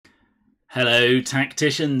Hello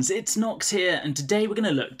tacticians, it's Nox here, and today we're going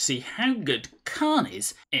to look to see how good Kharn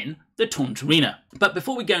is in the Taunt Arena. But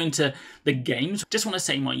before we go into the games, just want to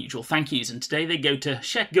say my usual thank yous, and today they go to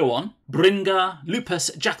Shek Goon, Bringar, Lupus,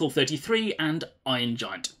 Jackal33 and Iron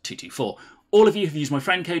Giant 224. All of you have used my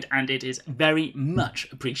friend code and it is very much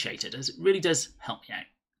appreciated as it really does help me out.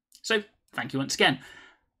 So thank you once again.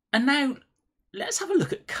 And now let's have a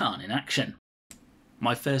look at Kharn in action.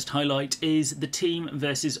 My first highlight is the team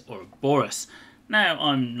versus Ouroboros. Now,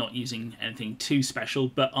 I'm not using anything too special,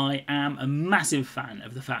 but I am a massive fan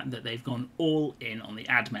of the fact that they've gone all in on the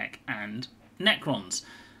AdMech and Necrons.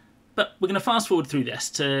 But we're going to fast forward through this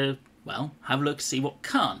to, well, have a look to see what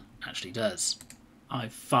Kharn actually does.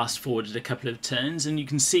 I've fast forwarded a couple of turns and you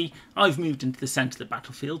can see I've moved into the centre of the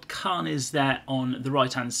battlefield. Kharn is there on the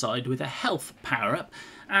right hand side with a health power up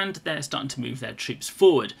and they're starting to move their troops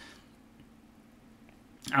forward.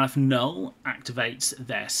 Aleph Null activates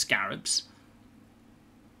their scarabs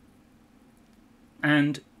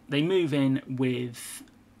and they move in with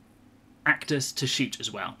Actus to shoot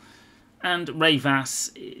as well. And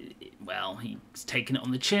Rayvas, well, he's taken it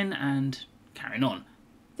on the chin and carrying on.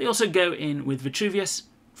 They also go in with Vitruvius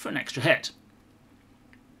for an extra hit.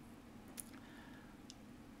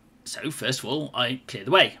 So first of all, I clear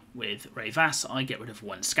the way. With Rayvas, I get rid of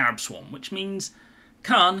one Scarab Swarm, which means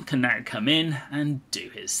Kharn can now come in and do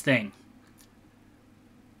his thing.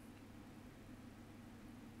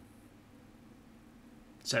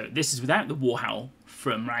 So this is without the Warhowl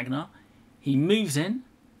from Ragnar. He moves in,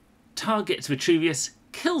 targets Vitruvius,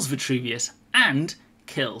 kills Vitruvius, and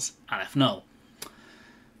kills Aleph Null.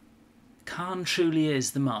 Kharn truly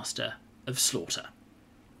is the master of slaughter.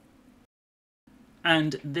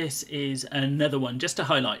 And this is another one just to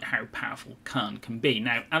highlight how powerful Kharn can be.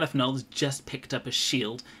 Now, Aleph Null has just picked up a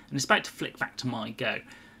shield and is about to flick back to my go.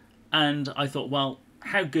 And I thought, well,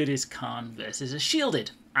 how good is Kharn versus a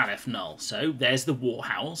shielded Aleph Null? So there's the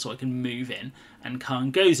Warhowl, so I can move in. And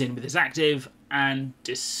Kharn goes in with his active and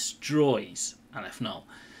destroys Aleph Null.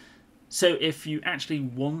 So if you actually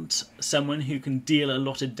want someone who can deal a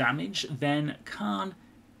lot of damage, then Kharn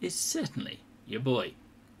is certainly your boy.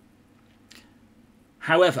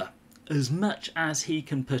 However, as much as he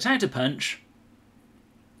can put out a punch,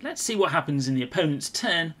 let's see what happens in the opponent's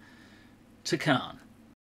turn to Kharn.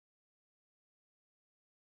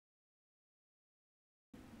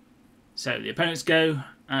 So the opponents go,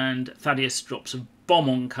 and Thaddeus drops a bomb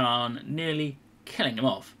on Kharn, nearly killing him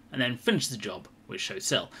off, and then finishes the job with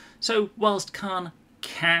Shosil. So whilst Kharn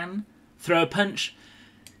can throw a punch,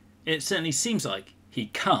 it certainly seems like he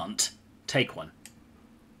can't take one.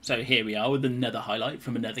 So here we are with another highlight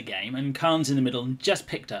from another game, and Kharn's in the middle and just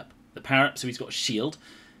picked up the power up, so he's got a shield,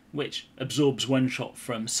 which absorbs one shot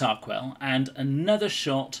from Sarquel, and another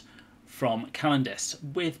shot from Calendis,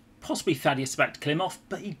 with possibly Thaddeus about to kill him off,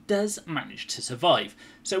 but he does manage to survive.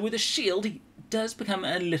 So with a shield, he does become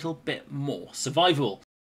a little bit more survivable.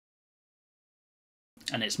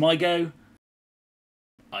 And it's my go.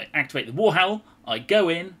 I activate the Warhowl, I go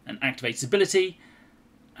in and activate his ability,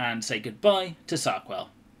 and say goodbye to Sarquel.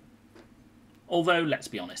 Although, let's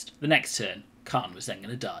be honest, the next turn, Kharn was then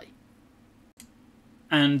going to die.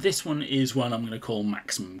 And this one is one I'm going to call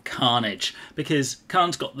Maximum Carnage, because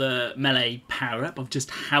Kharn's got the melee power-up. I've just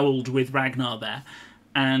howled with Ragnar there,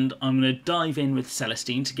 and I'm going to dive in with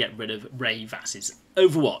Celestine to get rid of Rayvas's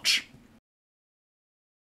Overwatch.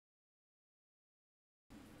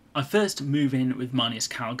 I first move in with Marnius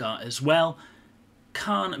Calgar as well.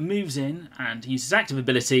 Kharn moves in and uses active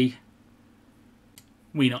ability.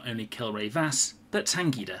 We not only kill Rayvas, but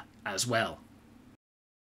Tangida as well.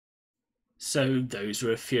 So those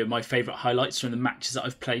were a few of my favourite highlights from the matches that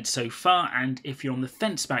I've played so far, and if you're on the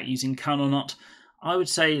fence about using Kharn or not, I would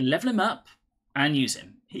say level him up and use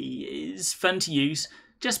him. He is fun to use,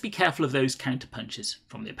 just be careful of those counter punches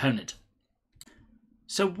from the opponent.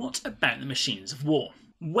 So what about the Machines of War?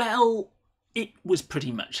 Well, it was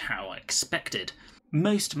pretty much how I expected.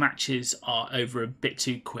 Most matches are over a bit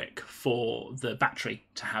too quick for the battery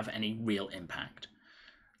to have any real impact.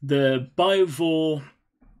 The Biovore,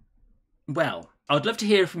 well, I'd love to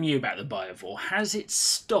hear from you about the Biovore. Has it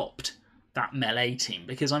stopped that melee team?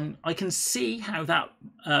 Because I can see how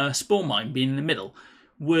that Spore Mine being in the middle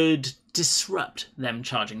would disrupt them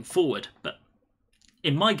charging forward, but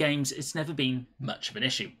in my games it's never been much of an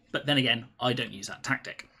issue. But then again, I don't use that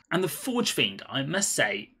tactic. And the Forge Fiend, I must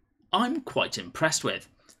say, I'm quite impressed with.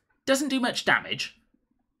 Doesn't do much damage,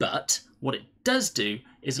 but what it does do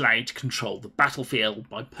is allow you to control the battlefield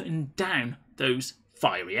by putting down those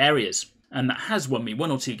fiery areas. And that has won me 1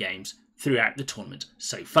 or 2 games throughout the tournament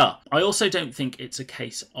so far. I also don't think it's a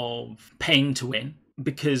case of paying to win.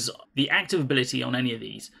 because the active ability on any of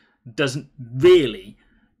these doesn't really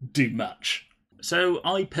do much. So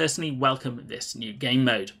I personally welcome this new game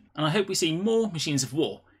mode, and I hope we see more Machines of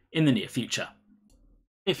War in the near future.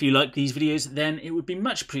 If you like these videos, then it would be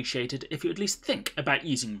much appreciated if you at least think about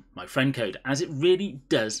using my friend code, as it really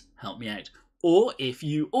does help me out. Or if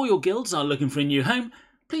you or your guilds are looking for a new home,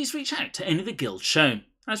 please reach out to any of the guilds shown,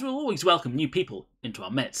 as we'll always welcome new people into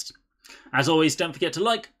our midst. As always, don't forget to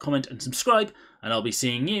like, comment and subscribe, and I'll be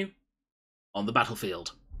seeing you on the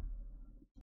battlefield.